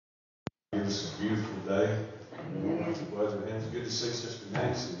It's a beautiful day. It's good to see Sister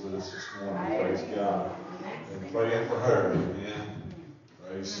Nancy with us this morning. Praise God. And praying for her. Amen.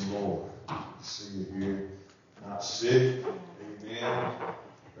 Praise the Lord. See you here. Not sick. Amen.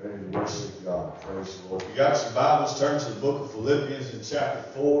 Ready to worship God. Praise the Lord. If you got your Bibles, turn to the book of Philippians in chapter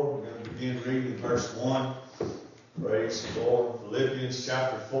 4. We're going to begin reading verse 1. Praise the Lord. Philippians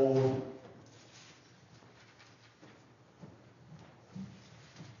chapter 4.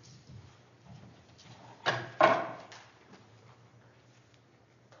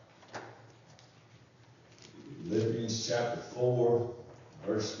 Philippians chapter 4,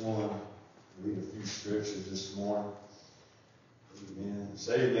 verse 1. Read a few scriptures this morning. Amen.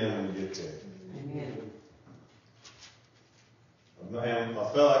 Say amen when you get there. Amen. Man,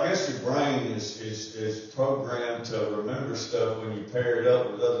 I guess your brain is programmed to remember stuff when you pair it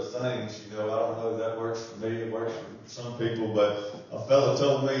up with other things. You know, I don't know if that works for me. It works for some people, but a fellow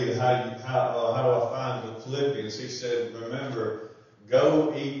told me how do I find the Philippians? He said, remember,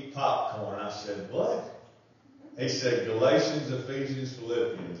 go eat popcorn. I said, what? He said, Galatians, Ephesians,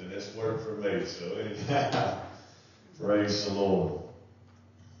 Philippians, and it's worked for me. So anyhow, praise the Lord.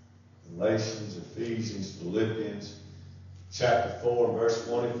 Galatians, Ephesians, Philippians, chapter 4, verse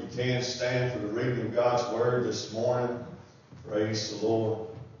 1. If you can, stand for the reading of God's Word this morning. Praise the Lord.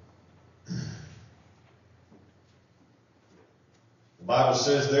 The Bible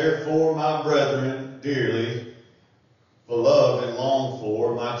says, therefore, my brethren, dearly beloved and longed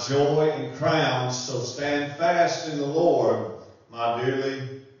for, my joy and crown, so stand fast in the Lord, my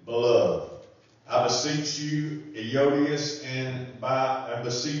dearly beloved. I beseech you, Eodias, and I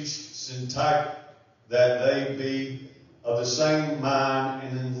beseech Syntyche, that they be of the same mind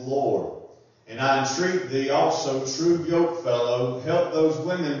and in the Lord. And I entreat thee also, true yokefellow, help those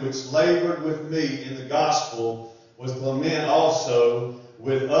women which labored with me in the gospel, with Clement also,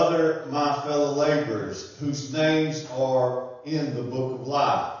 with other my fellow laborers, whose names are in the book of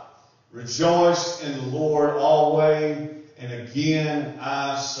life. Rejoice in the Lord always, and again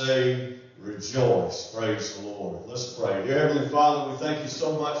I say rejoice. Praise the Lord. Let's pray. Dear Heavenly Father, we thank you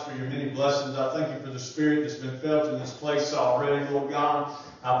so much for your many blessings. I thank you for the Spirit that's been felt in this place already, Lord God.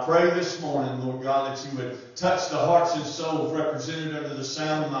 I pray this morning, Lord God, that you would touch the hearts and souls represented under the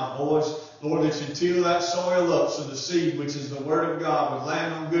sound of my voice. Lord, that you till that soil up so the seed, which is the Word of God, would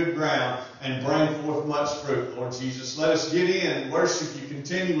land on good ground and bring forth much fruit, Lord Jesus. Let us get in and worship you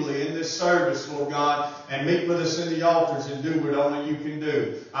continually in this service, Lord God, and meet with us in the altars and do what only you can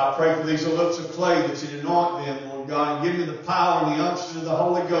do. I pray for these lips of clay that you anoint them, Lord God, and give me the power and the unction of the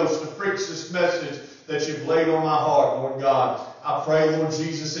Holy Ghost to preach this message that you've laid on my heart, Lord God. I pray, Lord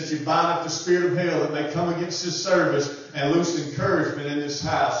Jesus, that you bind up the spirit of hell that may come against this service and loose encouragement in this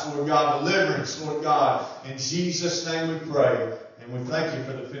house, Lord God, deliverance, Lord God. In Jesus' name we pray, and we thank you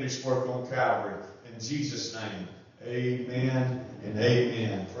for the finished work on Calvary. In Jesus' name, amen and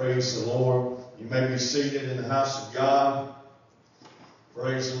amen. Praise the Lord. You may be seated in the house of God.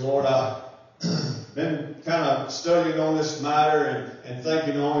 Praise the Lord. I've been kind of studying on this matter and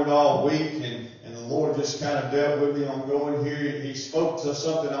thinking on it all week, and the Lord just kind of dealt with me on going here. He spoke to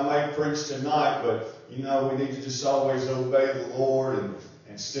something I may preach tonight, but you know, we need to just always obey the Lord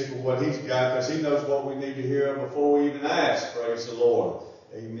and stick with what He's got, because He knows what we need to hear before we even ask. Praise the Lord.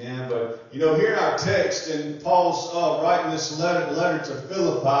 Amen. But, you know, here in our text, and Paul's writing this letter to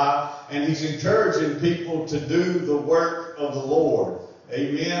Philippi, and he's encouraging people to do the work of the Lord.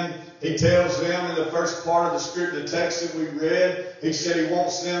 Amen. He tells them in the first part of the script, the text that we read, he said he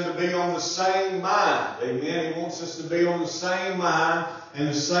wants them to be on the same mind. Amen. He wants us to be on the same mind and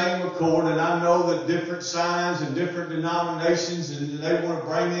the same accord. And I know that different signs and different denominations, and they want to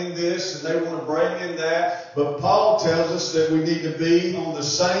bring in this and they want to bring in that. But Paul tells us that we need to be on the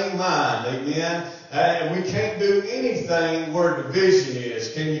same mind. Amen. And we can't do anything where division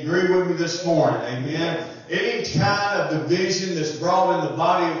is. Can you agree with me this morning? Amen. Any kind of division that's brought in the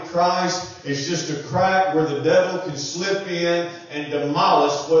body of Christ is just a crack where the devil can slip in and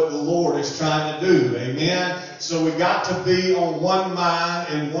demolish what the Lord is trying to do. Amen. So we got to be on one mind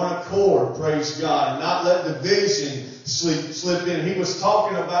and one accord, praise God, and not let division slip in. He was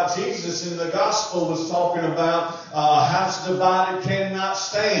talking about, Jesus in the gospel was talking about a house divided cannot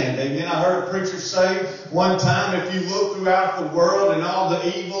stand. Amen. I heard a preacher say one time, if you look throughout the world and all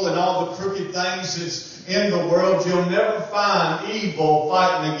the evil and all the crooked things that's in the world, you'll never find evil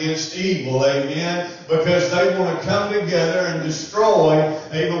fighting against evil. Amen. Because they want to come together and destroy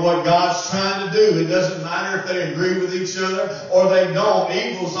even what God's trying to do. It doesn't matter if they agree with each other or they don't.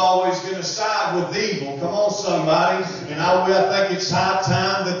 Evil's always going to side with evil. Come on, somebody. And I think it's high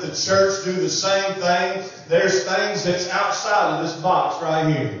time that the church do the same thing. There's things that's outside of this box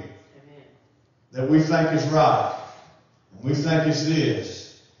right here. that we think is right, and we think is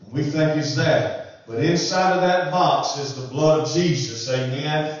this, and we think is that. But inside of that box is the blood of Jesus,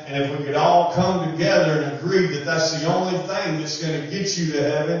 amen? And if we could all come together and agree that that's the only thing that's going to get you to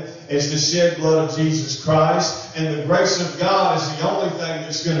heaven, is the shed blood of Jesus Christ. And the grace of God is the only thing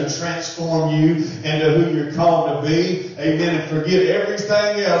that's going to transform you into who you're called to be, amen? And forget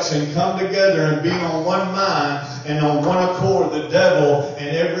everything else and come together and be on one mind and on one accord. The devil and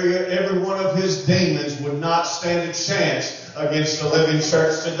every one of his demons would not stand a chance against the living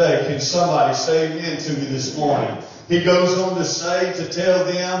church today. Can somebody say amen to me this morning? He goes on to say, to tell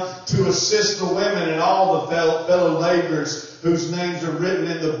them to assist the women and all the fellow laborers whose names are written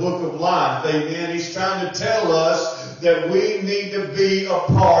in the book of life. Amen. He's trying to tell us that we need to be a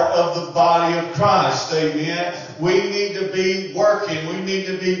part of the body of Christ. Amen. We need to be working. We need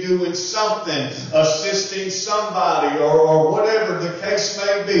to be doing something, assisting somebody or whatever the case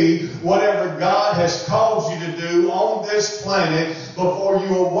may be, whatever God has called you to do on this planet before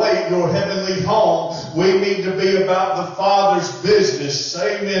you await your heavenly home. We need to be about the Father's business.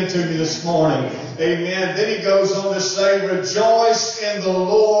 Say amen to me this morning. Amen. Then he goes on to say, rejoice in the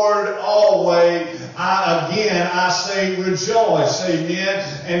Lord always. I say rejoice. Amen.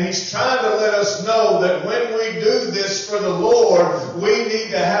 And he's trying to let us know that when we do this for the Lord, we need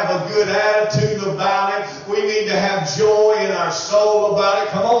to have a good attitude about it. We need to have joy in our soul about it.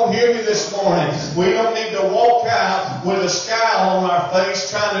 Come on, hear me this morning. We don't need to walk out with a scowl on our face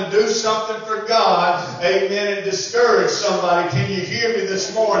trying to do something for God. Amen. And discourage somebody. Can you hear me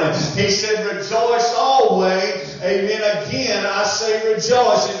this morning? He said, rejoice always. Amen. Again, I say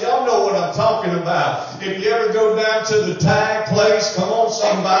rejoice. And y'all know what I'm talking about. If you ever go down to the tag place, come on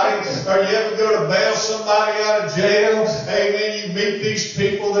somebody, or you ever go to bail somebody out of jail, amen, you meet these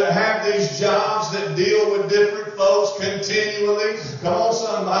people that have these jobs that deal with different folks continually. Come on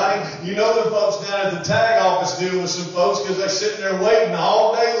somebody. You know the folks down at the tag office deal with some folks because they're sitting there waiting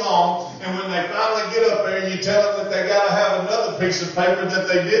all day long, and when they finally get up there, you tell them that they got to have another piece of paper that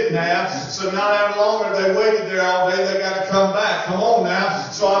they didn't have, so not how long have they waited there all day, they got to come back. Come on now.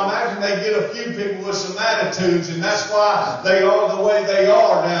 So I imagine they get a few people with some attitudes, and that's why they are the way they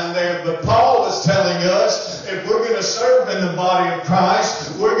are down there. But Paul is telling us, if we're going to serve in the body of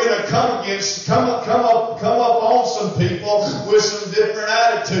Christ, we're going to come up on some people with some different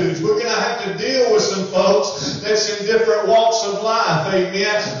attitudes. We're going to have to deal with some folks that's in different walks of life.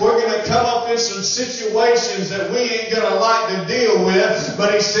 Amen. We're going to come up in some situations that we ain't going to like to deal with.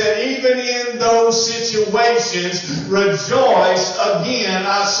 But he said, even in those situations, rejoice. Again,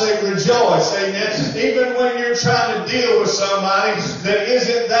 I say rejoice. Amen. Even when you're trying to deal with somebody that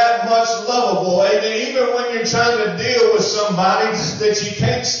isn't that much lovable. Amen. Even when you're trying to deal with somebody that you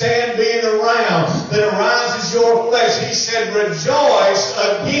can't stand being around, that arouses your flesh. He said, rejoice.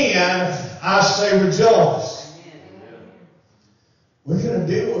 Again, I say rejoice. We're going to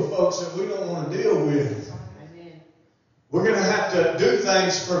deal with folks that we don't want to deal with. We're going to have to do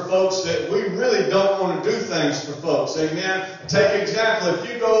things for folks that we really don't want to do things for folks. Amen. Take example.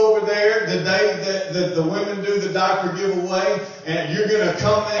 If you go over there the day that the women do the diaper giveaway, and you're going to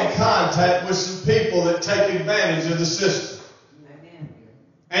come in contact with some people that take advantage of the system. Amen.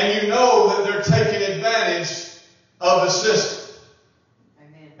 And you know that they're taking advantage of the system.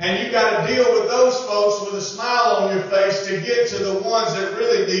 And you got to deal with those folks with a smile on your face to get to the ones that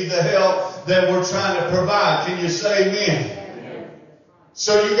really need the help that we're trying to provide. Can you say amen? Amen.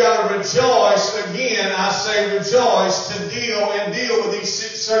 So you got to rejoice. Again, I say rejoice to deal with these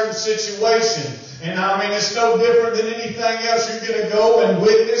certain situations. And I mean, it's no different than anything else. You're going to go and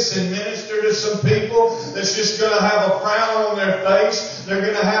witness and minister to some people that's just going to have a frown on their face. They're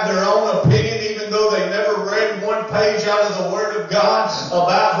going to have their own opinion, even though they never read one page out of the Word of God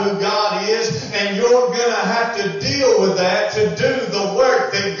about who God is. And you're going to have to deal with that to do the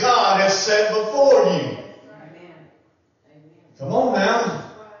work that God has set before you. Amen. Come on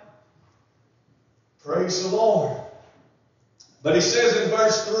now. Praise the Lord. But he says in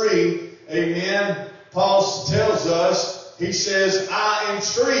verse 3, amen, Paul tells us, he says, I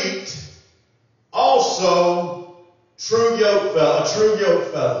entreat also a true yoke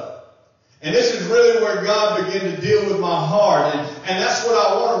fellow. And this is really where God began to deal with my heart. And that's what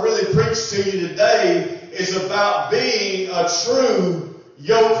I want to really preach to you today, is about being a true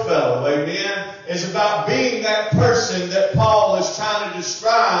yoke fellow. Amen. It's about being that person that Paul is trying to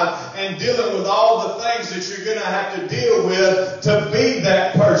describe and dealing with all the things that you're going to have to deal with to be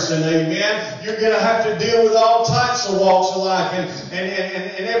that person. person, amen. You're going to have to deal with all types of walks of life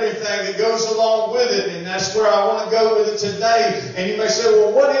and everything that goes along with it. And that's where I want to go with it today. And you may say,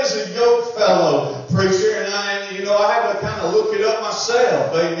 well, what is a yoke fellow, preacher? And I had to kind of look it up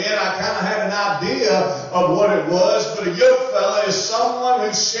myself, amen. I kind of had an idea of what it was, but a yoke fellow is someone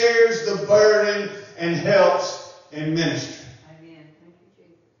who shares the burden and helps in ministry. Amen. Thank you,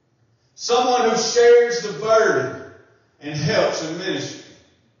 Jesus. Someone who shares the burden and helps in ministry.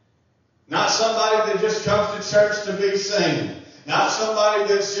 Not somebody that just comes to church to be seen. Not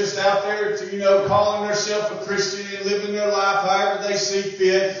somebody that's just out there to, calling themselves a Christian and living their life however they see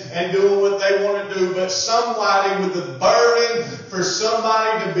fit and doing what they want to do, but somebody with a burden for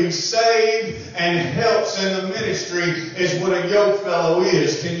somebody to be saved and helps in the ministry is what a yoke fellow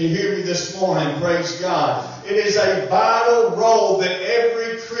is. Can you hear me this morning? Praise God. It is a vital role that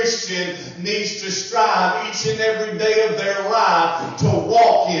every Christian needs to strive each and every day of their life to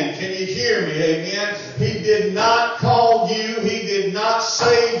walk in. Can you hear me? Amen. He did not call you. He did not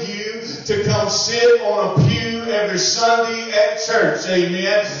save you to come sit on a pew every Sunday at church.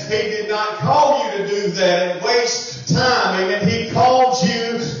 Amen. He did not call you to do that and waste time. Amen. He called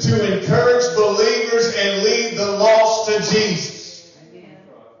you to encourage believers and lead the lost to Jesus.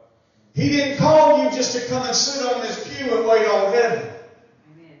 He didn't call you just to come and sit on this pew and wait on heaven.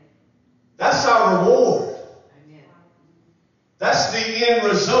 Amen. That's our reward. Amen. That's the end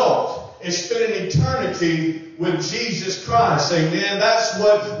result. Is spending eternity with Jesus Christ. Amen. That's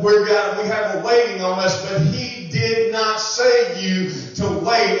what we have a waiting on us. But He did not save you to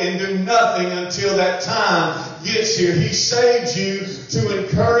wait and do nothing until that time gets here. He saved you to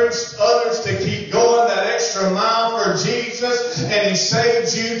encourage others to keep going that extra mile for Jesus. And He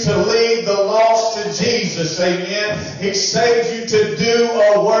saved you to lead the lost to Jesus. Amen. He saved you to do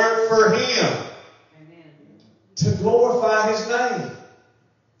a work for Him. Amen. To glorify His name.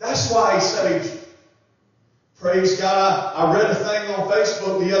 That's why He saved you. Praise God. I read a thing on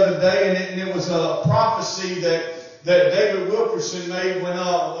Facebook the other day, and it was a prophecy that David Wilkerson made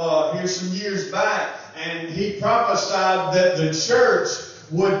here some years back. And he prophesied that the church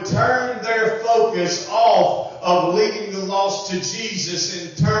would turn their focus off of leading the lost to Jesus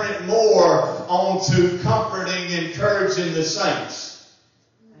and turn it more onto comforting and encouraging the saints.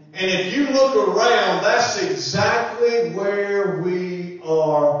 And if you look around, that's exactly where we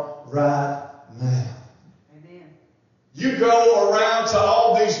are right now. Amen. You go around to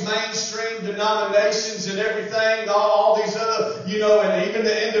all these mainstream denominations and everything, all these other, and even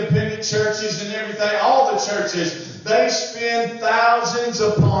the independent churches and everything, all the churches, they spend thousands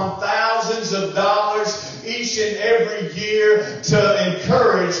upon thousands of dollars each and every year to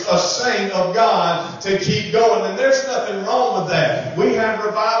encourage a saint of God to keep going. And there's nothing wrong with that. We have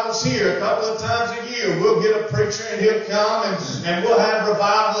revivals here a couple of times a year. We'll get a preacher and he'll come and we'll have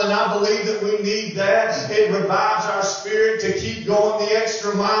revival, and I believe that we need that. It revives our spirit to keep going the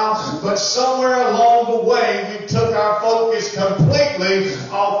extra mile. But somewhere along the way, we took our focus completely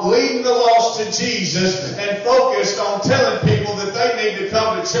off leading the lost to Jesus and focused on telling people that they need to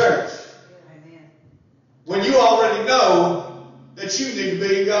come to church. Amen. When you already know that you need to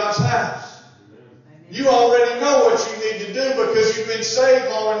be in God's house. Amen. You already know what you need to do because you've been saved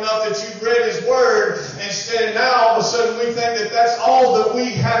long enough that you've read His Word, and now all of a sudden we think that that's all that we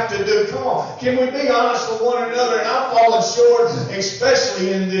have to do. Come on, can we be honest with one another? And I've fallen short,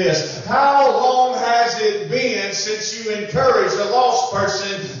 especially in this. How long has it been since you encouraged a lost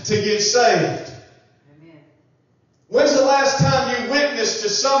person to get saved? When's the last time you witnessed to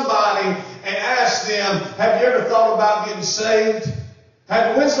somebody and asked them, have you ever thought about getting saved?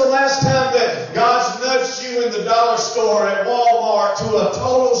 When's the last time that God's nudged you in the dollar store at Walmart to a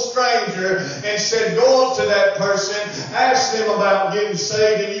total stranger and said, go up to that person, ask them about getting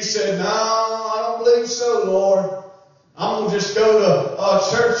saved, and you said, no, I don't believe so, Lord. I'm going to just go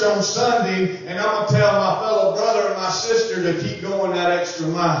to church on Sunday, and I'm going to tell my fellow brother and my sister to keep going that extra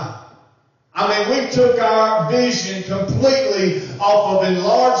mile. I mean, we took our vision completely off of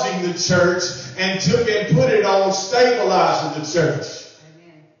enlarging the church and put it on stabilizing the church.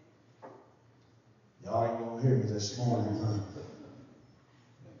 Amen. Y'all ain't going to hear me this morning, huh?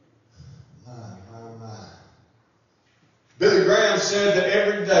 My. Billy Graham said that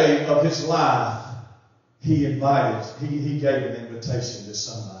every day of his life, he gave an invitation to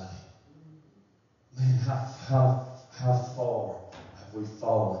somebody. Man, how far have we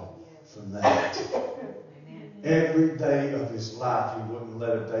fallen from that? Amen. Every day of his life, he wouldn't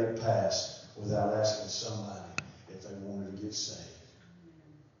let a day pass without asking somebody if they wanted to get saved.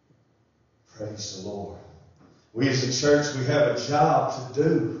 Praise the Lord. We as a church, we have a job to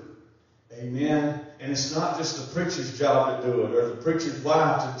do. Amen. And it's not just the preacher's job to do it, or the preacher's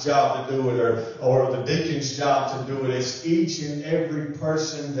wife's job to do it, or the deacon's job to do it. It's each and every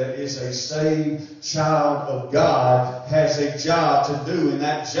person that is a saved child of God has a job to do. And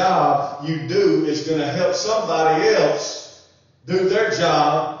that job you do is going to help somebody else do their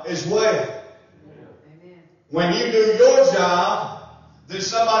job as well. Amen. When you do your job, then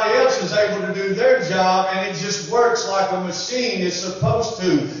somebody else is able to do their job, and it just works like a machine is supposed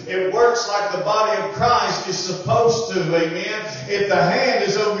to. It works like the body of Christ is supposed to. Amen. If the hand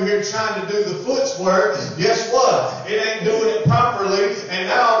is over here trying to do the foot's work, guess what? It ain't doing it properly, and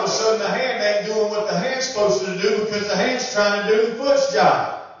now all of a sudden the hand ain't doing what the hand's supposed to do because the hand's trying to do the foot's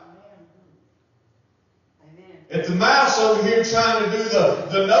job. If the mouth's over here trying to do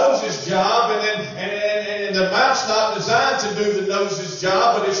the nose's job, and the mouth's not designed to do the nose's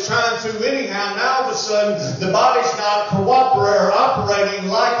job, but it's trying to anyhow, now all of a sudden the body's not cooperating or operating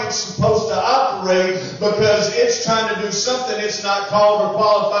like it's supposed to operate because it's trying to do something it's not called or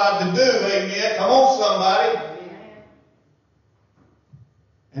qualified to do. Amen. Come on, somebody.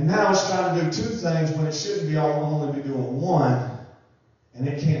 And now it's trying to do two things when it shouldn't be only be doing one. And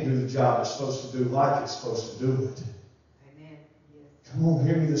it can't do the job it's supposed to do like it's supposed to do it. Amen. Yes. Come on,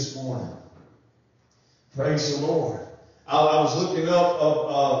 hear me this morning. Praise the Lord. I was looking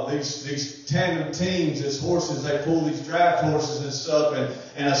up these tandem teams, as horses, they pull these draft horses and stuff,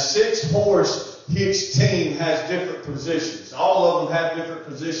 and a 6-horse hitch team has different positions. All of them have different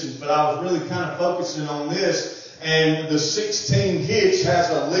positions, but I was really kind of focusing on this. And the 6-team hitch has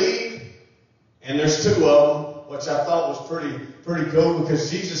a lead, and there's 2 of them, which I thought was pretty cool because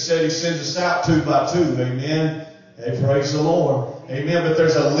Jesus said He sends us out 2 by 2. Amen. Hey, praise the Lord. Amen. But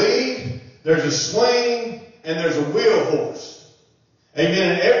there's a lead, there's a swing, and there's a wheel horse.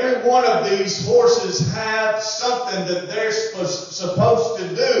 Amen. And every one of these horses have something that they're supposed to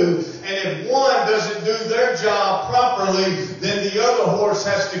do. And if one doesn't do their job properly, then the other horse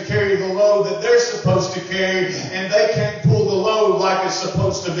has to carry the load that they're supposed to carry. And they can't pull the load like it's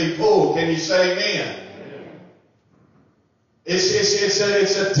supposed to be pulled. Can you say amen? It's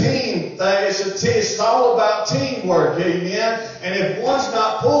a team thing. It's all about teamwork, amen. And if one's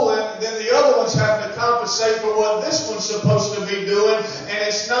not pulling, then the other one's having to compensate for what this one's supposed to be doing, and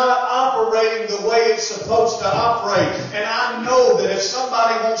it's not operating the way it's supposed to operate. And I know that if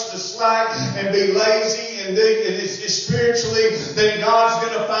somebody wants to slack and be lazy and it's spiritually, then God's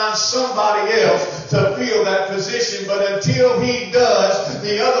going to find somebody else to fill that position. But until He does,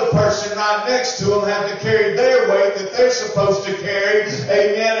 the other person right next to him have to carry their weight that they're supposed to carry.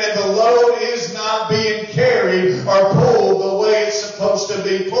 Amen. And the load is not being carried or pulled the way it's supposed to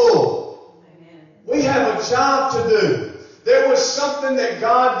be pulled. Amen. We have a job to do. There was something that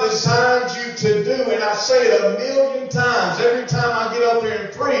God designed you to do, and I say it a million times every time I get up here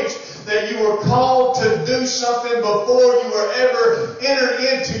and preach, that you were called to do something before you were ever entered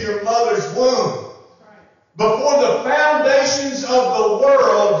into your mother's womb. Before the foundations of the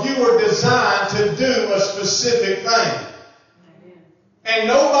world, you were designed to do a specific thing. Amen. And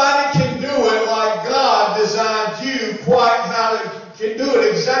nobody can do it like God designed you, can do it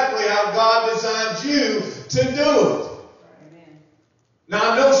exactly how God designed you to do it. Amen.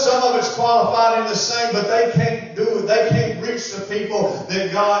 Now I know some of it's qualified in the same, but they can't do it. They can't reach the people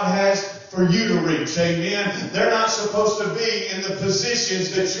that God has for you to reach. Amen. They're not supposed to be in the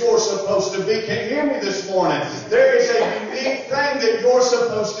positions that you're supposed to be. Can you hear me this morning? There is a unique thing that you're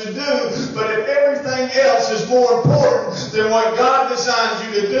supposed to do, but if everything else is more important than what God designed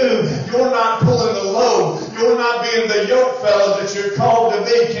you to do, you're not pulling the load. You're not being the yoke fellow that you're called to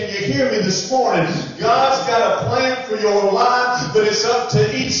be. Can you hear me this morning? God's got a plan for your life, but it's up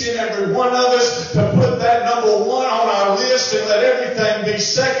to each and every one of us to put that number 1 on our list and let everything be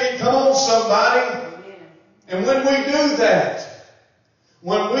second. Come on, somebody. Amen. And when we do that,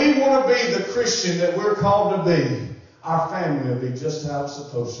 when we want to be the Christian that we're called to be, our family will be just how it's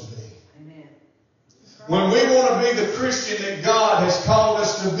supposed to be. Amen. When we want to be the Christian that God has called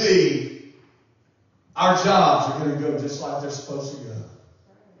us to be, our jobs are going to go just like they're supposed to go. Amen.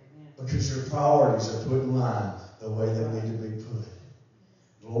 Because your priorities are put in line the way they need to be put.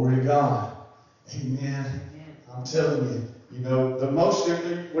 Glory to God. Amen. Amen. I'm telling you,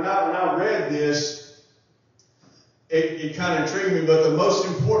 when I read this, it kind of intrigued me, but the most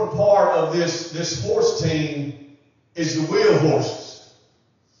important part of this horse team is the wheel horses.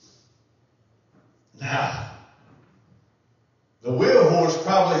 Now, the wheel horse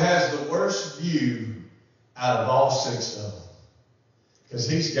probably has the worst view out of all 6 of them, because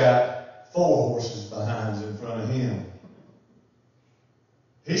he's got 4 horses behind in front of him.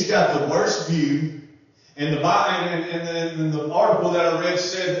 He's got the worst view. And the article that I read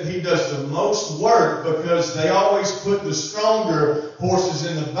said that he does the most work because they always put the stronger horses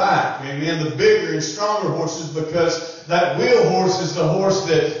in the back. Amen. The bigger and stronger horses, because that wheel horse is the horse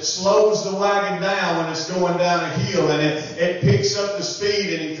that slows the wagon down when it's going down a hill, and it picks up the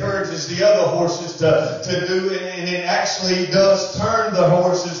speed and encourages the other horses to do it, and it actually does turn the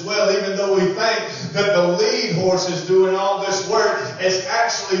horse as well. Even though we think that the lead horse is doing all this work, it's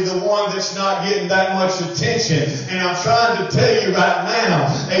actually the one that's not getting that much attention. And I'm trying to tell you right now,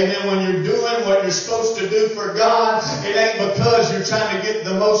 amen, when you're doing what you're supposed to do for God, it ain't because you're trying to get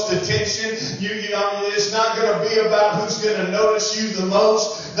the most attention. It's not going to be about who's going to notice you the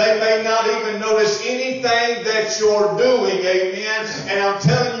most. They may not even notice anything that you're doing, amen. And I'm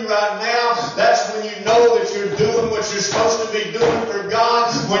telling you right now, that's when you know that you're doing what you're supposed to be doing for God,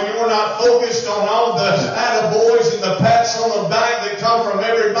 when you're not focused on all the attaboys and the pats on the back that come from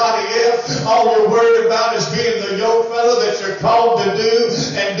everybody else. All you're worried about is being the yoke fellow that you're called to do,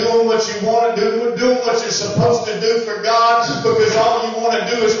 and doing what you want to do, doing what you're supposed to do for God, because all you want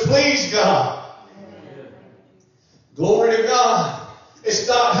to do is please God. Glory to God. It's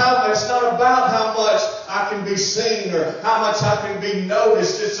not about how much I can be seen or how much I can be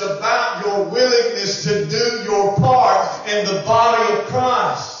noticed. It's about your willingness to do your part in the body of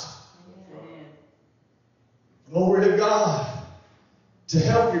Christ. Amen. Glory to God. To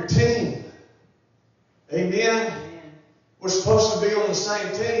help your team. Amen. Amen. We're supposed to be on the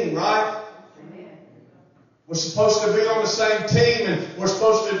same team, right? Amen. We're supposed to be on the same team, and we're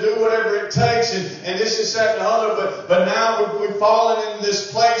supposed to do whatever it takes, and this is that and the other, but now we've fallen in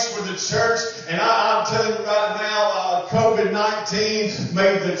this place where the church, and I'm telling you right now, COVID-19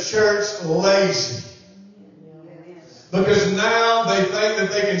 made the church lazy. Because now they think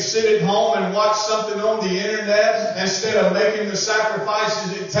that they can sit at home and watch something on the internet instead of making the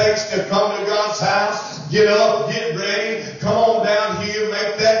sacrifices it takes to come to God's house, get up, get ready, come on down here,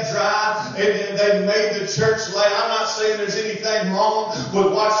 make that drive. And they made the church late. I'm not saying there's anything wrong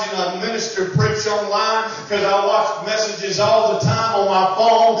with watching a minister preach online, because I watch messages all the time on my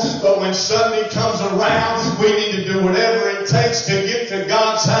phone. But when Sunday comes around, we need to do whatever it takes to get to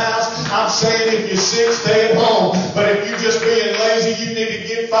God's house. I'm saying if you're sick, stay at home. But if you're just being lazy, you need to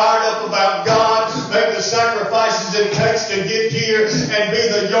get fired up about God, make the sacrifices it takes to get here, and be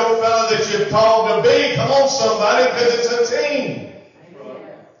the yoke fellow that you're called to be. Come on, somebody, because it's a team.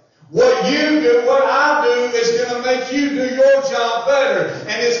 What you do, what I do, is going to make you do your job better.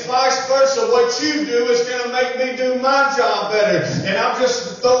 And it's vice versa. What you do is going to make me do my job better. And I'm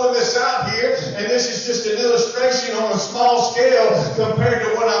just throwing this out here, and this is just an illustration on a small scale compared to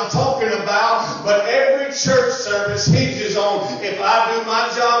what I'm talking about. But every church service hinges on, if I do my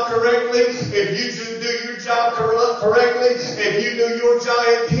job correctly, if you do your job correctly, if you do your job,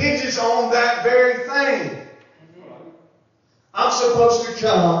 it hinges on that very thing. I'm supposed to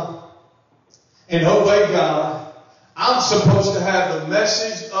come and obey God. I'm supposed to have the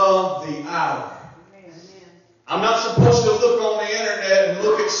message of the hour. I'm not supposed to look on the internet and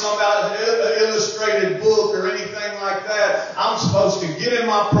look at some illustrated book or anything like that. I'm supposed to get in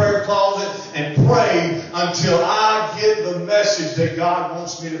my prayer closet and pray until I get the message that God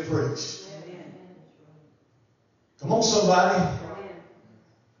wants me to preach. Come on, somebody.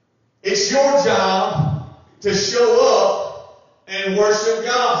 It's your job to show up and worship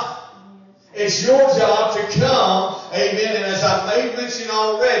God. It's your job to come, amen. And as I made mention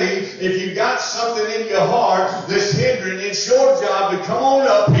already, if you've got something in your heart that's hindering, it's your job to come on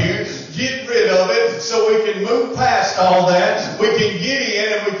up here, get rid of it, so we can move past all that. We can get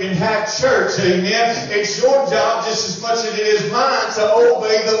in and we can have church, amen. It's your job just as much as it is mine to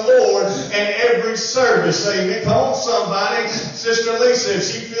obey the Lord in every service, amen. Come on, somebody. Sister Lisa, if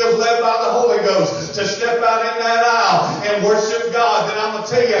she feels led by the Holy Ghost to step out in that aisle and worship God, then I'm going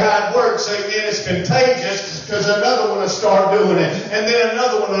to tell you how it works, amen. It's contagious, because another one will start doing it, and then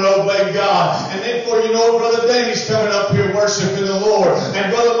another one will obey God, and then before you know it, Brother Danny's coming up here worshiping the Lord,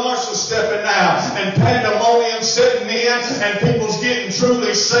 and Brother Marshall's stepping out, and pandemonium setting in, and people's getting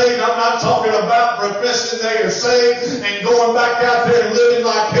truly saved. I'm not talking about professing they are saved and going back out there and living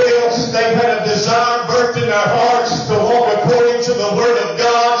like hell. They've had a desire birthed in their hearts to walk according to the Word of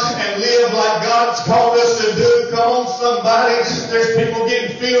God and live like God's called us to do. Come on, somebody. There's people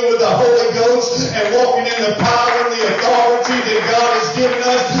getting filled with the Holy Ghost and walking in the power and the authority that God has given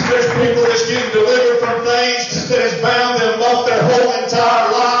us. There's people that's getting delivered from things that has bound them up their whole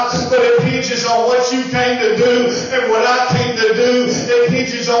entire life. But it hinges on what you came to do and what I came to do. It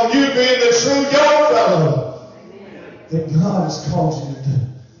hinges on you being the true yoke fellow that God has called you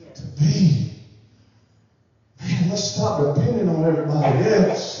to be. Man, let's stop depending on everybody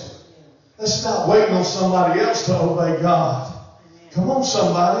else. Let's Let's not wait on somebody else to obey God. Come on,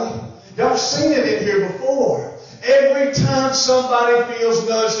 somebody. Y'all seen it in here before. Every time somebody feels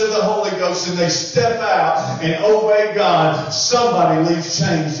nudged to the Holy Ghost and they step out and obey God, somebody leaves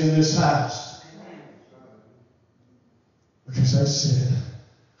changed in this house. Because they said,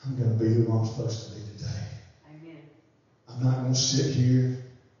 I'm going to be who I'm supposed to be today. Amen. I'm not going to sit here.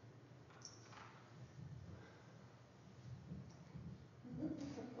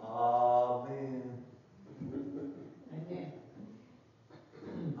 Amen. Amen.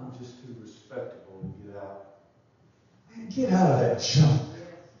 I'm just too respectable to get out. Man, get out of that junk.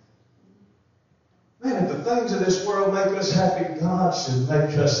 Man, if the things of this world make us happy, God should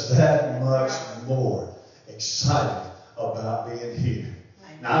make us that much more excited about being here.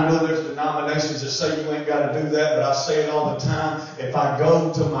 Now, I know there's denominations that say you ain't got to do that, but I say it all the time. If I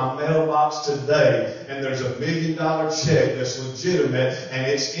go to my mailbox today and there's $1 million check that's legitimate and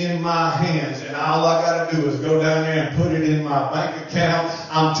it's in my hands and all I got to do is go down there and put it in my bank account,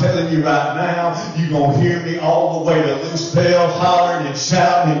 I'm telling you right now, you're going to hear me all the way to Luceville hollering and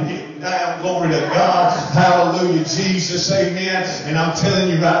shouting and getting down. Glory to God. Hallelujah, Jesus. Amen. And I'm telling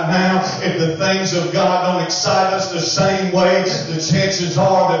you right now, if the things of God don't excite us the same way, the chances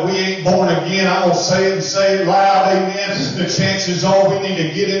are that we ain't born again. I'm going to say it and say it loud. Amen. The chances are we need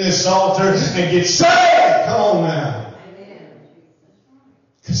to get in this altar and get saved. Come on now.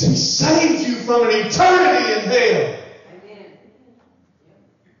 Because He saved you from an eternity in hell.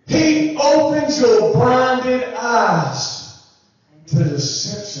 He opened your blinded eyes to the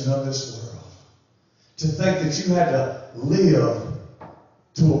deception of this world. To think that you had to live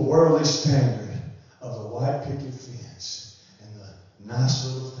to a worldly standard of the white picket fence and the nice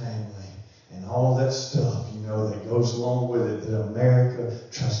little family and all that stuff, that goes along with it that America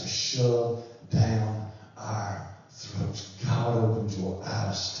tries to shove down our throats. God opened your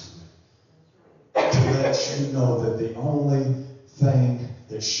eyes to it. To let you know that the only thing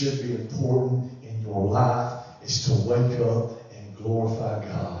that should be important in your life is to wake up and glorify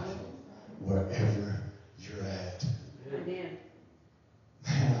God wherever you're at. Amen.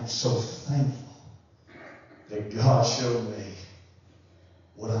 Man, I'm so thankful that God showed me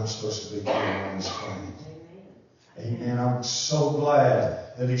what I'm supposed to be doing on this planet. Amen. I'm so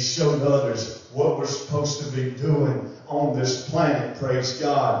glad that He showed others what we're supposed to be doing on this planet, praise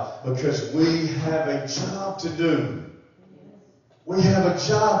God, because we have a job to do. We have a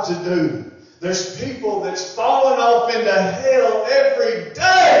job to do. There's people that's falling off into hell every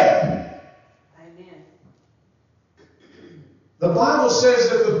day. Amen. The Bible says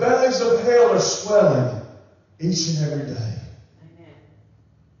that the bellies of hell are swelling each and every day. Amen.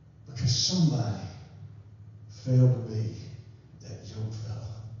 Because somebody failed to be that young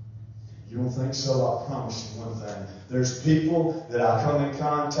fella. You don't think so? I promise you one thing. There's people that I come in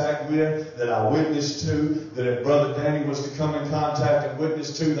contact with, that I witness to, that if Brother Danny was to come in contact and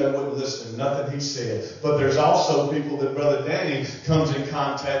witness to, they wouldn't listen to nothing he said. But there's also people that Brother Danny comes in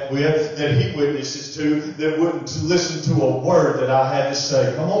contact with, that he witnesses to, that wouldn't listen to a word that I had to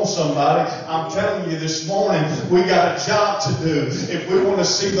say. Come on, somebody. I'm telling you this morning, we got a job to do. If we want to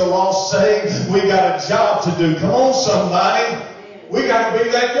see the lost saved, we got a job to do. Come on, somebody. We got to be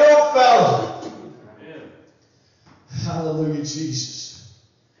that young fella. Amen. Hallelujah, Jesus.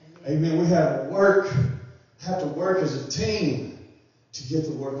 Amen. We have to work as a team to get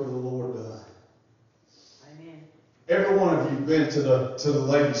the work of the Lord done. Amen. Every one of you been to the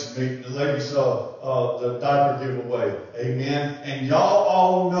ladies' meeting, the ladies' the diaper giveaway. Amen. And y'all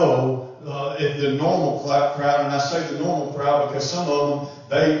all know the normal crowd, and I say the normal crowd because some of them,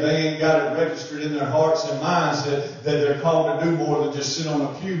 they ain't got it registered in their hearts and minds that they're called to do more than just sit on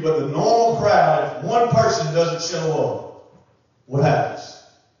a pew. But the normal crowd, if one person doesn't show up, what happens?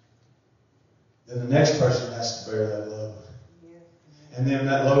 Then the next person has to bear that load. And then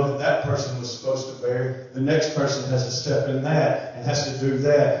that load that person was supposed to bear, the next person has to step in that and has to do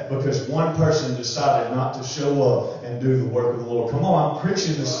that because one person decided not to show up and do the work of the Lord. Come on, I'm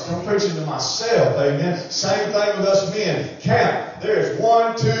preaching to myself, amen. Same thing with us men. Count. There's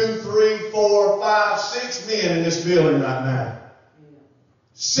 1, 2, 3, 4, 5, 6 men in this building right now.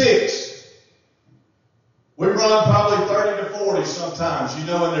 6. We run probably 30 to 40 sometimes, and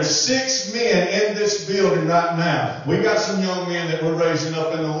there's 6 men in this building right now. We got some young men that we're raising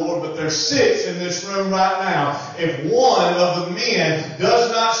up in the Lord, but there's 6 in this room right now. If one of the men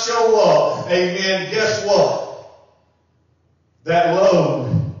does not show up, amen, guess what? That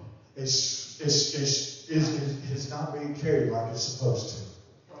load is not being carried like it's supposed to.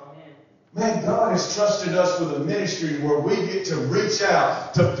 Man, God has trusted us with a ministry where we get to reach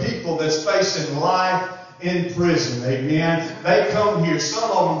out to people that's facing life in prison. Amen. They come here.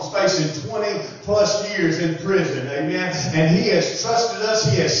 Some of them facing 20 plus years in prison. Amen. And He has trusted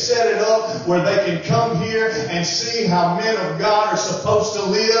us. He has set it up where they can come here and see how men of God are supposed to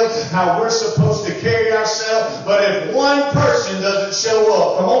live, how we're supposed to carry ourselves. But if one person doesn't show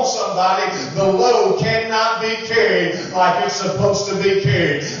up, come on somebody, the load cannot be carried like it's supposed to be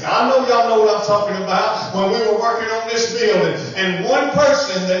carried. Now, I know y'all know what I'm talking about. When we were working on this building and one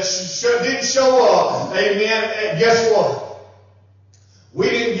person that didn't show up, amen, and guess what? We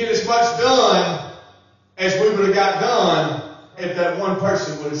didn't get as much done as we would have got done if that one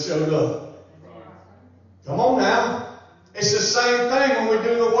person would have showed up. Come on now. It's the same thing when we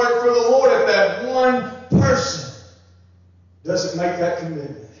do the work for the Lord. If that one person doesn't make that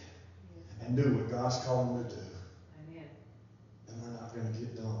commitment and do what God's called them to do, then we're not going to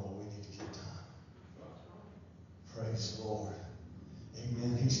get done what we need to get done. Praise the Lord.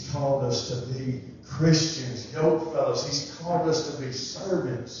 Amen. He's called us to be Christians, yoke fellows. He's called us to be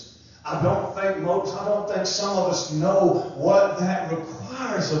servants. I don't think some of us know what that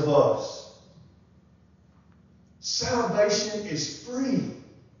requires of us. Salvation is free.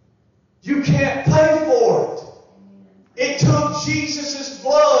 You can't pay for it. It took Jesus'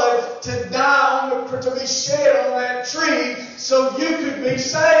 blood to die to be shed on that tree so you could be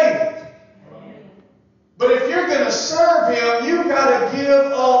saved. But if you're going to serve Him, you've got to give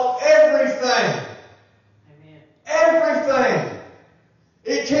up everything. Everything.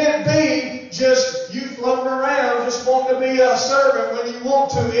 It can't be just you floating around just wanting to be a servant when you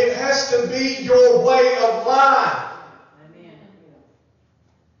want to. It has to be your way of life.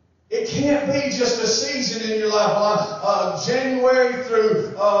 It can't be just a season in your life. January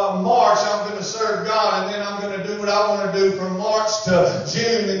through March, I'm going to serve God, and then I'm going to do what I want to do from March to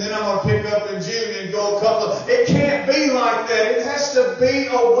June, and then I'm going to pick up in June and go a couple of... It can't be like that. It has to be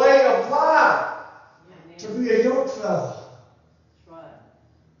a way of life. To be a yoke fellow.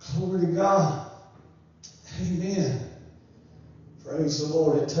 Glory to God. Amen. Praise the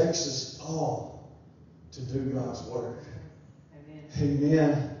Lord. It takes us all to do God's work.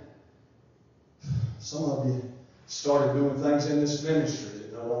 Amen. Some of you started doing things in this ministry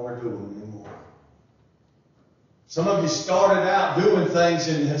that no longer do them anymore. Some of you started out doing things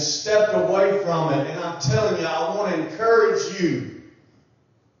and have stepped away from it. And I'm telling you, I want to encourage you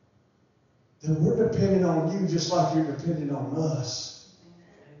that we're depending on you just like you're depending on us.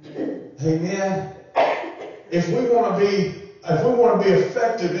 Amen. If we want to be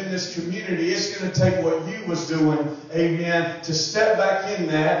effective in this community, it's going to take what you was doing, amen, to step back in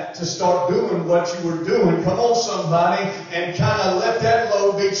that, to start doing what you were doing. Come on, somebody, and kind of let that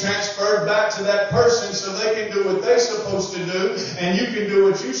load be transferred back to that person so they can do what they're supposed to do, and you can do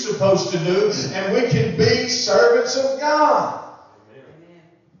what you're supposed to do, and we can be servants of God. Amen.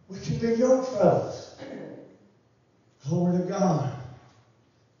 We can be yoke fellows. Glory to God.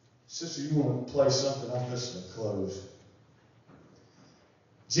 Sister, you want to play something? I'm just going to close.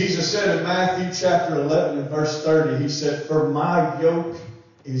 Jesus said in Matthew chapter 11 and verse 30, He said, "For my yoke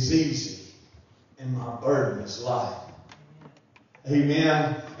is easy and my burden is light."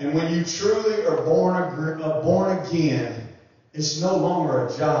 Amen. And when you truly are born again, it's no longer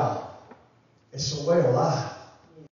a job. It's a way of life.